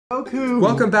Gomoku.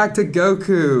 Welcome back to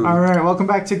Goku. All right, welcome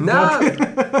back to Goku.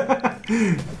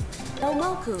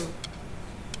 Gomoku.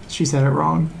 She said it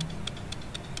wrong.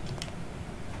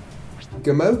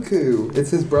 Gomoku.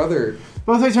 It's his brother.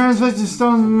 Both returns, but the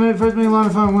stones made first make a lot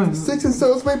of fun wins. Sticks and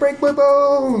stones may break my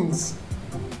bones.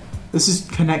 This is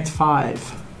Connect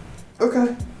 5.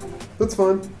 Okay, that's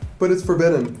fun, but it's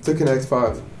forbidden to Connect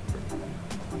 5.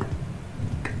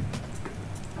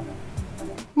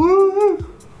 Woo!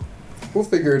 We'll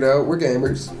figure it out. We're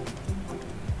gamers.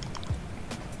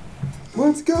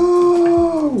 Let's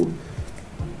go!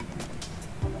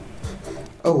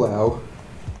 Oh wow.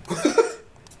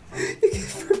 You can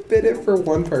forbid it for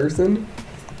one person?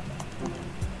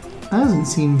 That doesn't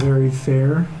seem very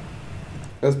fair.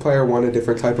 Does player 1 a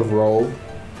different type of role?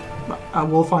 I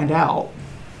will find out.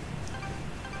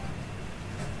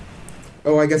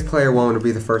 Oh, I guess player 1 would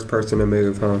be the first person to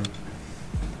move, huh?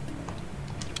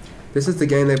 This is the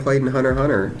game they played in Hunter x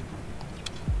Hunter.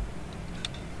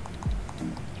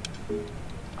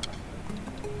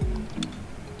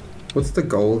 What's the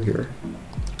goal here?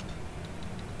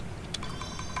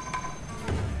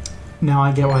 Now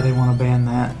I get why they want to ban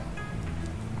that.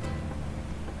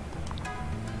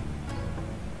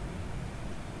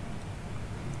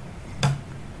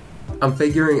 I'm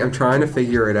trying to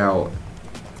figure it out.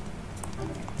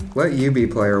 Let you be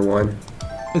player 1.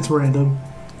 It's random.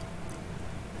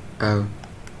 Oh.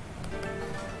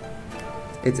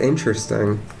 It's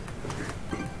interesting.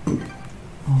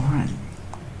 Alright.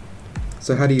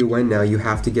 So how do you win now? You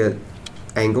have to get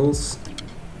angles?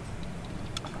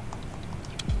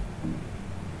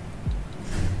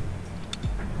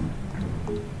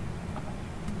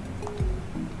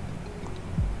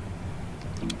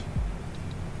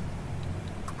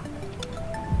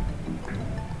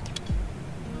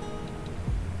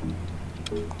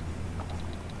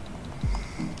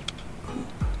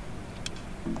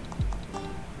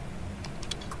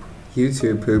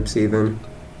 YouTube poops even.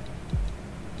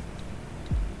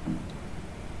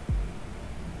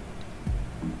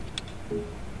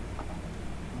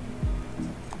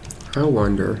 I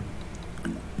wonder.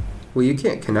 Well, you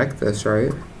can't connect this,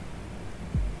 right?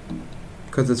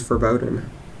 Because it's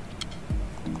forbidden.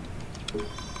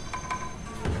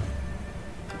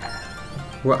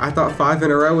 Well, I thought 5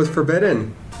 in a row was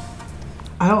forbidden.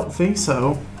 I don't think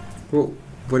so. Well,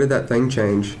 what did that thing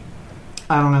change?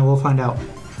 I don't know. We'll find out.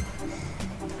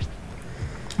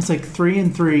 It's like 3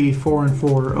 and 3, 4 and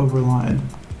 4 overlined.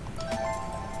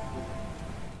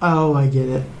 Oh, I get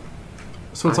it.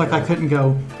 So it's like I couldn't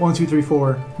go 1, 2, 3,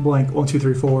 4, blank, 1, 2,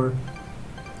 3, 4.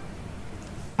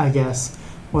 I guess.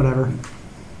 Whatever.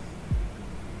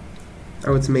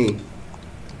 Oh, it's me.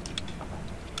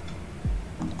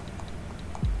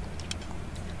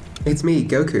 It's me,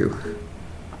 Goku.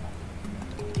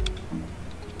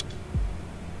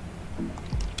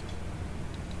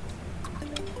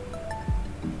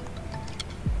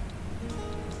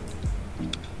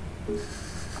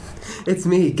 It's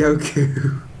me,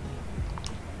 Goku.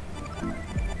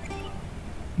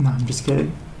 No, I'm just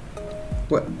kidding.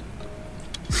 What?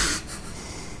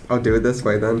 I'll do it this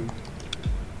way then.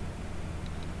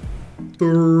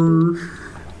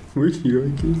 Where's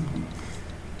Yogi?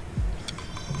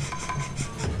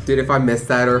 Dude, if I missed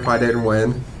that or if I didn't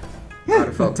win, I would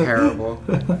have felt terrible.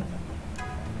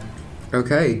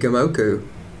 Okay, Gomoku.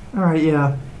 Alright,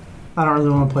 yeah. I don't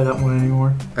really want to play that one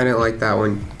anymore. I didn't like that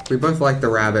one. We both like the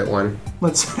rabbit one.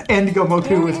 Let's end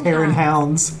Gomoku with Hare and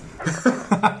Hounds.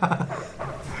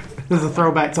 This is a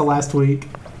throwback to last week.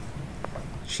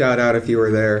 Shout out if you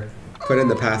were there. Put in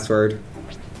the password.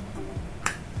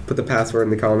 Put the password in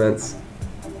the comments.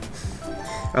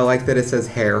 I like that it says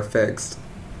hair fixed.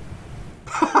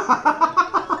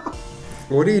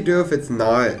 What do you do if it's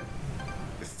not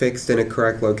fixed in a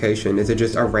correct location? Is it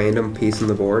just a random piece on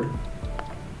the board?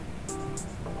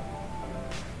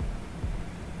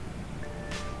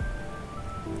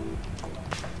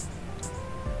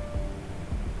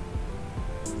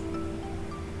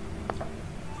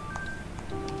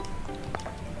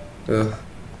 Ugh.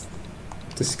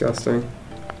 Disgusting.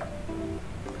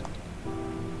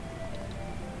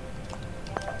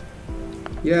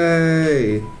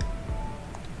 Yay!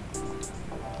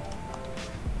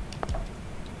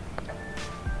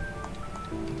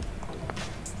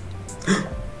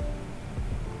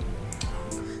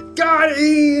 Got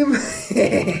him!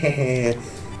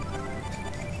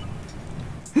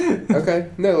 Okay,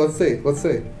 no, let's see, let's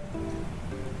see.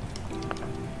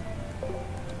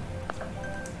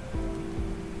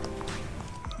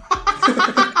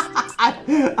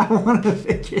 I want to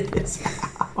figure this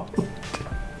out.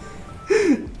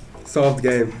 Solved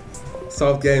game.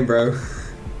 Solved game, bro.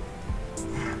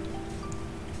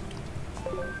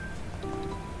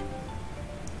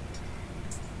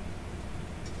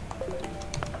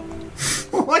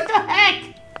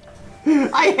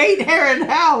 I hate hare and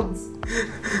hounds.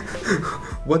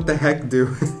 What the heck,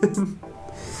 dude?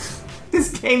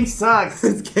 This game sucks.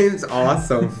 This game's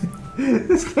awesome.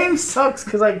 This game sucks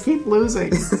because I keep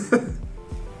losing.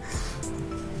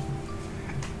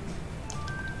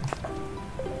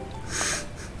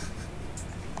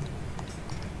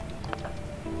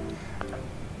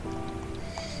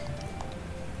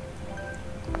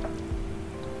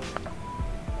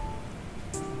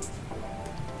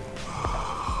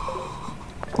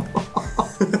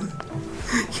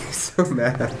 You're so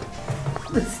mad.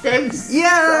 This game sucks.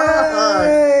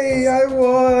 Yay! I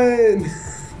won!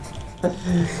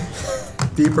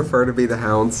 Do you prefer to be the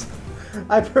hounds?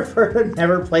 I prefer to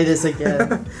never play this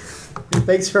again.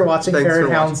 Thanks for watching Hare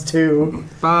and Hounds 2.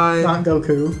 Bye. Not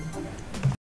Goku.